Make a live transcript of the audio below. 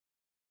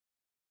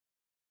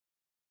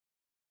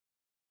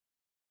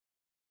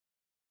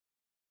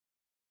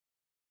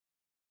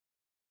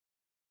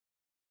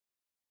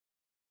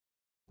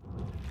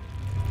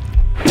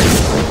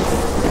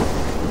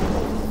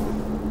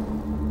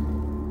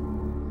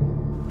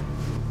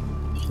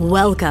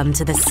Welcome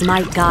to the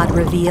Smite God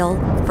reveal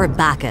for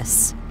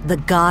Bacchus, the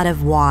god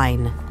of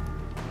wine.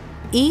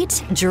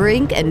 Eat,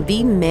 drink, and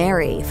be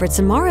merry, for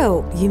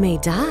tomorrow you may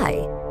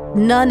die.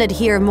 None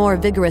adhere more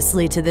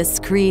vigorously to this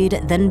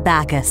creed than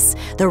Bacchus,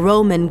 the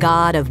Roman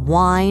god of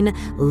wine,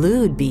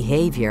 lewd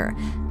behavior,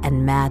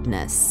 and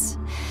madness.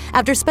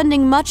 After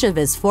spending much of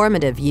his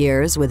formative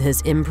years with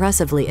his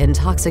impressively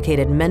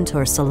intoxicated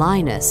mentor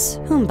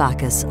Silenus, whom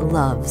Bacchus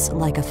loves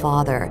like a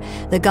father,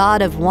 the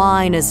god of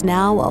wine is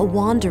now a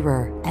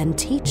wanderer and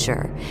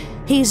teacher.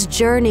 He's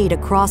journeyed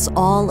across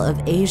all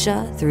of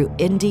Asia, through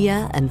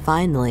India, and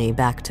finally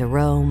back to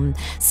Rome,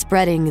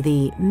 spreading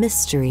the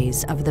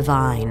mysteries of the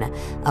vine,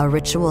 a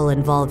ritual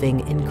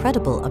involving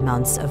incredible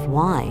amounts of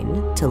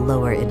wine to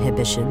lower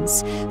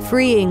inhibitions,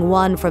 freeing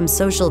one from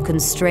social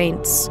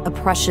constraints,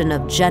 oppression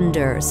of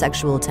gender,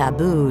 sexual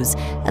taboos,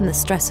 and the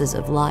stresses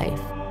of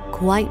life.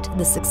 Quite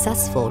the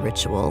successful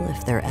ritual,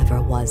 if there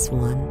ever was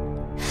one.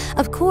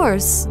 Of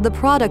course, the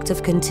product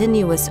of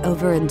continuous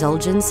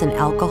overindulgence in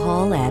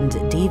alcohol and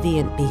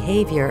deviant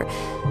behavior,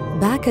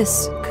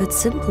 Bacchus could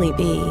simply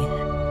be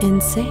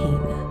insane.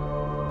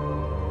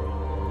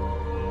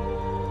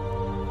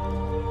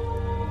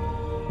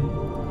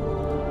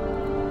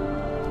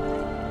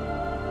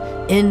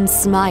 In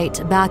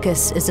Smite,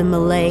 Bacchus is a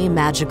Malay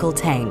magical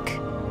tank.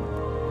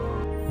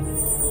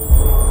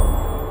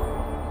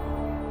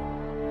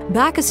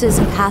 Bacchus's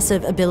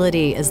passive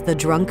ability is the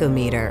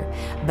drunkometer.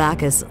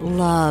 Bacchus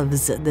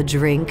loves the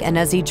drink, and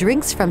as he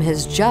drinks from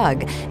his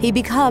jug, he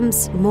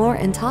becomes more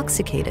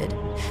intoxicated.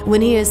 When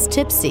he is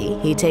tipsy,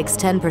 he takes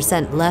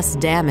 10% less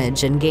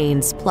damage and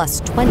gains plus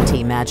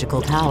 20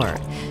 magical power.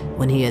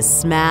 When he is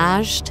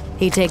smashed,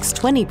 he takes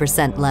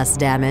 20% less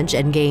damage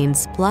and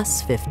gains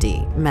plus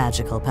 50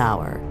 magical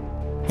power.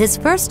 His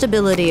first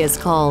ability is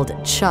called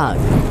Chug.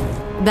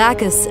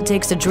 Bacchus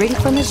takes a drink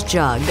from his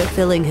jug,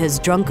 filling his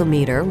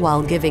drunkometer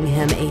while giving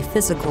him a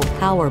physical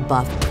power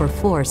buff for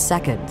 4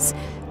 seconds.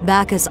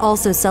 Bacchus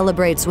also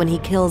celebrates when he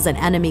kills an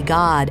enemy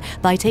god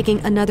by taking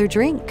another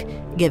drink,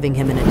 giving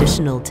him an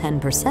additional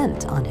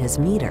 10% on his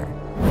meter.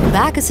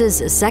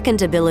 Bacchus's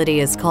second ability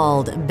is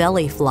called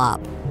belly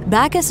flop.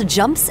 Bacchus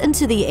jumps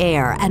into the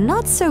air and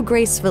not so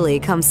gracefully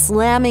comes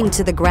slamming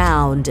to the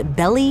ground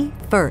belly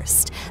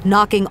first,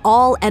 knocking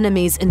all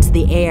enemies into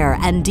the air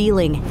and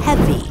dealing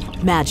heavy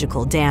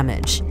magical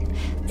damage.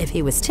 If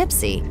he was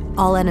tipsy,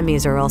 all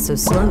enemies are also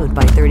slowed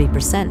by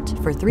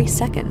 30% for 3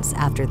 seconds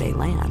after they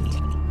land.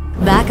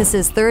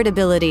 Bacchus's third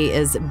ability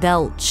is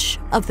Belch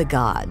of the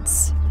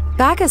Gods.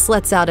 Bacchus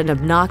lets out an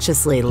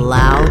obnoxiously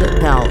loud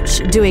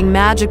belch, doing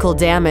magical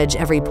damage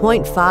every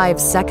 0.5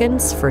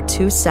 seconds for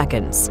 2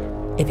 seconds.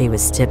 If he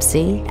was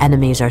tipsy,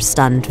 enemies are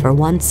stunned for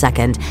 1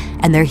 second,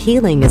 and their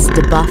healing is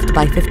debuffed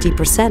by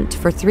 50%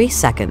 for 3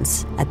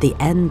 seconds at the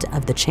end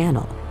of the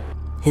channel.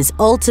 His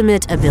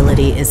ultimate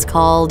ability is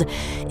called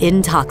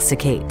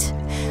Intoxicate.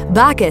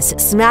 Bacchus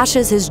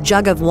smashes his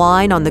jug of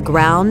wine on the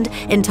ground,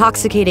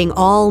 intoxicating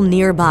all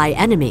nearby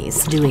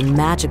enemies, doing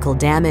magical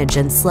damage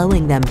and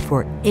slowing them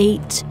for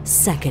 8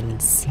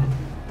 seconds.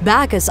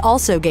 Bacchus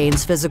also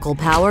gains physical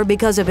power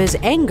because of his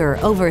anger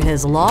over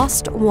his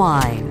lost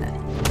wine.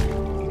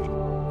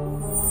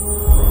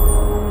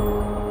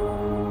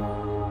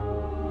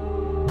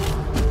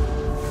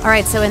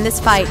 Alright, so in this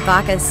fight,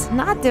 Bacchus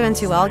not doing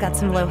too well, got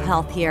some low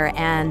health here,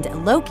 and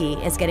Loki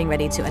is getting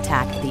ready to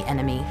attack the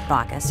enemy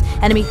Bacchus.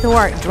 Enemy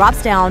Thor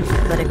drops down,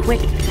 but a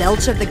quick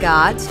belch of the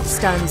gods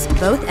stuns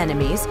both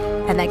enemies,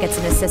 and that gets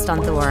an assist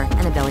on Thor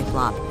and a belly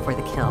flop for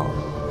the kill.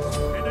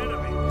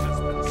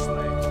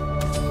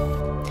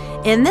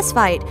 In this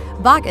fight,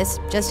 Bacchus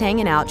just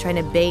hanging out, trying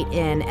to bait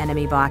in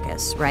enemy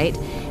Bacchus, right?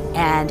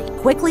 And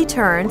quickly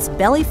turns,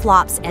 belly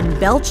flops, and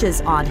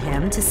belches on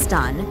him to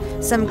stun.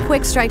 Some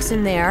quick strikes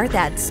in there,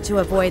 that's to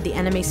avoid the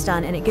enemy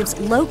stun, and it gives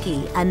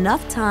Loki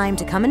enough time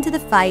to come into the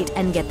fight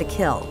and get the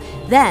kill.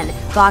 Then,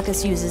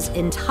 Bacchus uses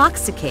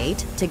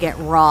Intoxicate to get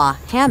Raw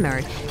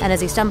hammered, and as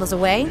he stumbles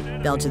away,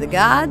 Belch of the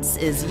Gods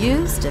is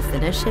used to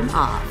finish him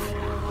off.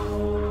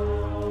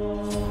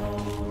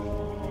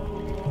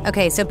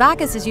 Okay, so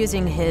Bacchus is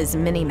using his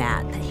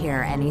mini-mat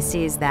here, and he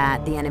sees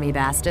that the enemy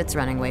Bastard's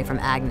running away from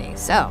Agni.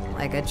 So,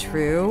 like a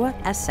true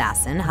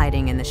assassin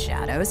hiding in the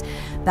shadows,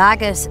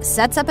 Bacchus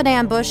sets up an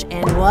ambush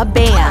and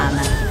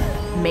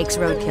wha-bam! Makes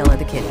roadkill of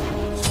the kitty.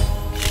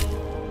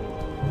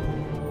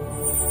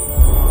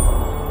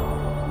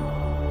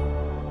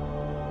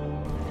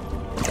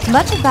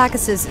 Much of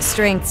Bacchus's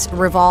strengths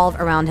revolve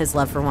around his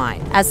love for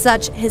wine. As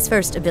such, his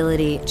first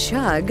ability,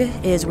 Chug,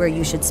 is where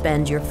you should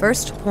spend your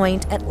first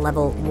point at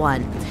level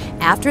 1.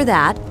 After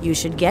that, you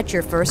should get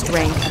your first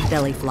rank of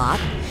belly flop.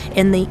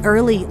 In the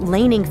early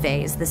laning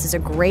phase, this is a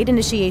great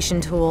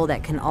initiation tool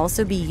that can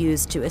also be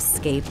used to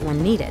escape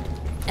when needed.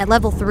 At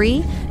level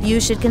 3, you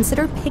should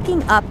consider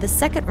picking up the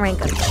second rank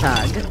of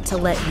Chug to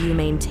let you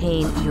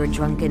maintain your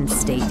drunken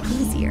state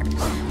easier.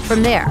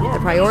 From there, the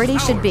priority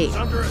should be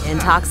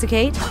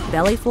Intoxicate,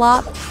 Belly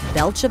Flop,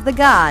 Belch of the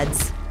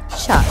Gods,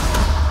 Chug.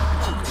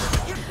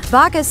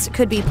 Bacchus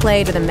could be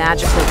played with a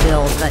magical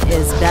build, but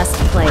is best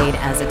played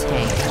as a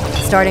tank.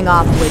 Starting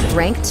off with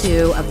rank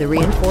 2 of the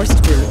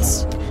reinforced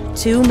boots,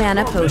 2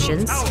 mana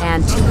potions,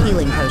 and 2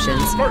 healing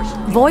potions.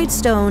 Void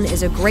Stone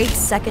is a great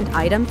second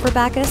item for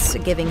Bacchus,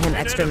 giving him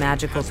extra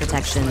magical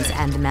protections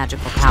and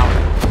magical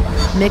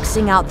power.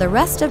 Mixing out the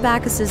rest of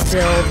Bacchus's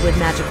build with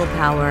magical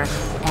power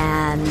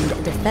and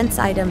defense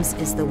items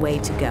is the way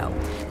to go,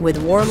 with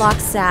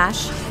Warlock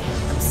Sash,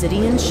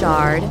 Obsidian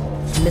Shard,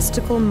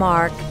 Mystical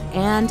Mark,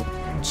 and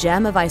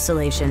Gem of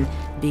Isolation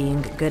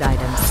being good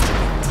items to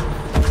get.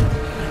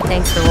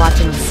 Thanks for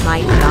watching the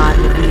Smite God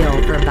reveal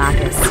for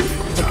Bacchus,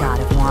 the god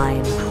of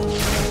wine.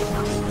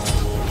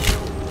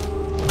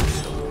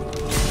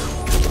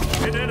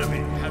 An enemy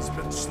has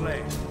been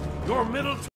slain. Your middle